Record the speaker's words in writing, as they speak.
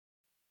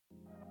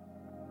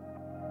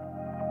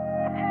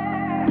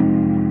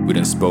We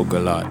done spoke a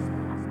lot,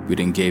 we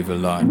done gave a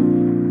lot,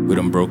 we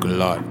done broke a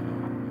lot,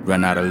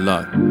 ran out of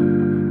luck.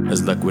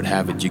 As luck would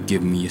have it, you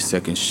give me a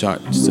second shot.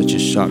 Such a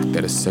shock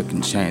that a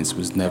second chance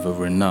was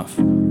never enough.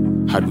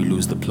 How'd we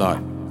lose the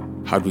plot?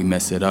 How'd we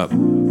mess it up?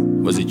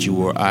 Was it you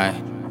or I?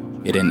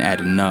 It ain't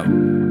adding up.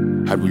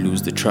 How'd we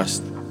lose the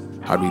trust?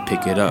 How'd we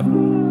pick it up?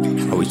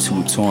 Are we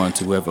too torn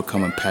to ever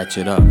come and patch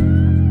it up?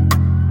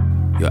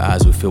 Your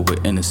eyes were filled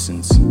with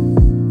innocence.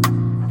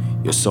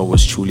 Your soul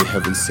was truly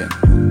heaven sent.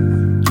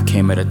 You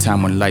came at a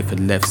time when life had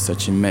left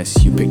such a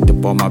mess. You picked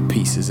up all my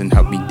pieces and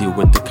helped me deal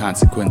with the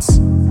consequence.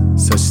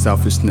 Such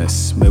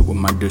selfishness met with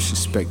my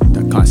disrespect.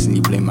 I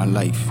constantly blame my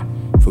life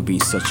for being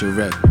such a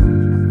wreck.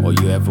 All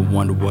you ever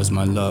wanted was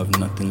my love,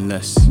 nothing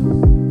less.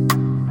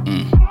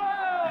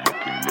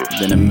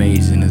 Then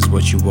amazing is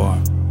what you are,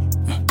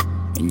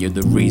 and you're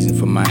the reason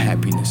for my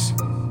happiness.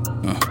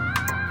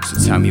 So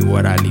tell me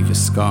what I leave a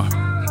scar,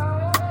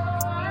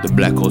 the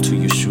black hole to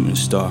your shooting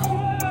star.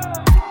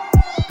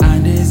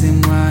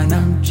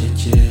 Andizimwana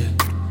mcheche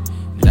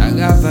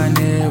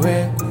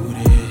Dagabanewe kure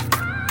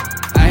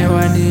I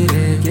wanted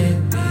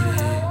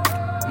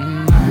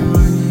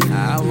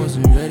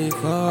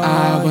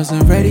I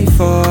wasn't ready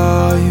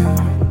for you,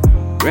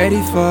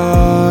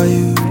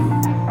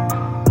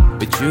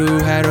 but you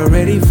had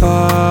already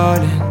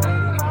fallen,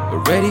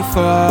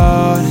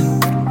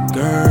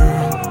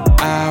 girl.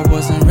 I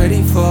wasn't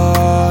ready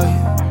for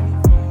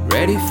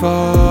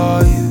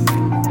you,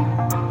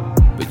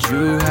 but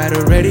you had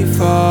already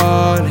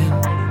fallen,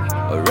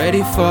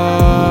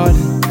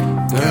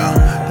 girl.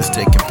 Let's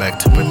take it back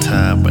to a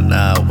time when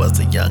I was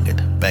a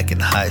youngin'. Back in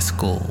high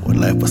school, when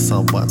life was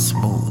somewhat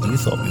smooth. You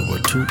thought we were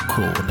too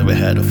cool, never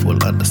had a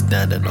full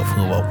understanding of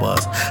who I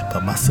was.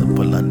 But my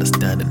simple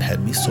understanding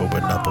had me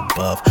soaring up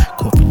above.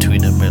 Caught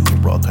between a mental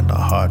rock and a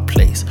hard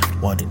place,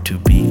 wanting to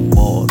be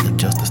more than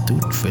just a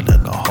student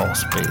filling a hall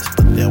space.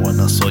 But then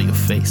when I saw your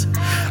face,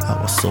 I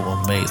was so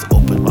amazed.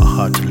 Opened my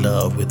heart to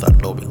love without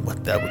knowing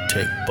what that would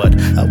take. But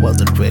I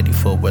wasn't ready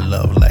for a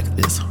love like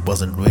this.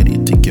 Wasn't ready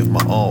to give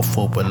my all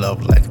for a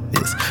love like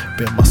this.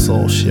 Bare my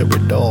soul, share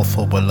it all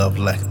for a love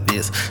like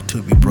this.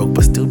 To be broke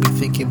but still be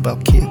thinking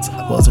about kids.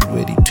 I wasn't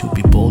ready to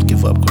be bold,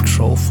 give up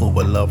control for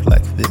a love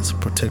like this.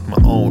 Protect my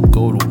own,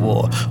 go to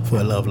war for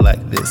a love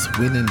like this.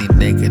 Willingly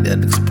naked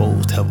and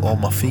exposed, have all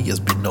my fears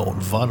been known.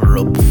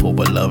 Vulnerable for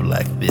a love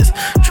like this.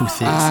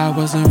 Truth is, I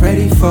wasn't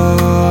ready for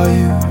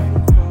you,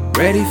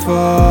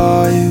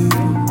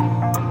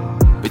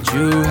 but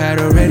you had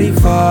already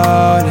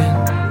fallen,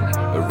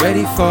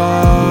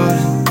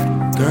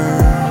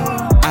 girl.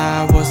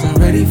 I wasn't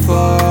ready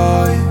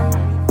for you,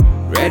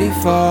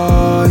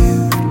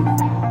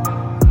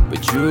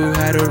 but you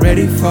had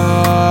already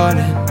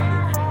fallen,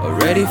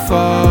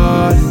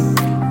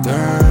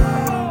 girl.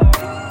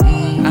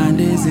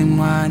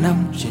 Andizimwana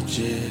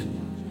mcheche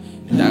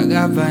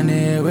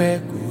Dagabanewe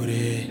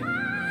kure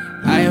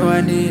I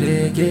wanted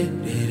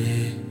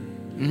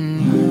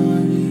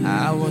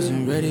I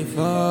wasn't ready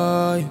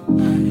for you.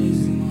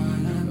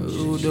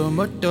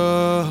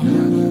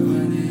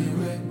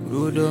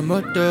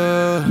 Rudomoto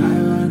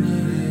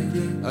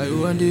I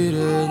wanted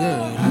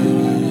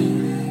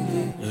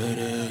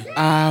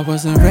I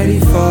wasn't ready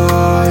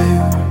for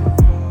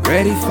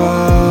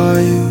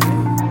you,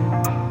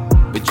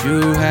 but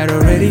you had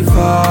already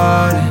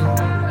fallen,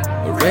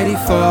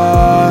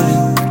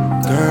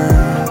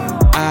 girl.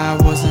 I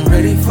wasn't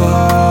ready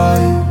for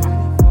you,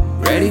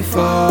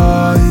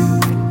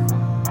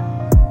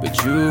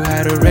 but you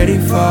had already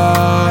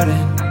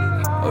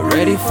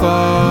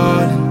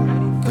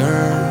fallen,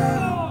 girl.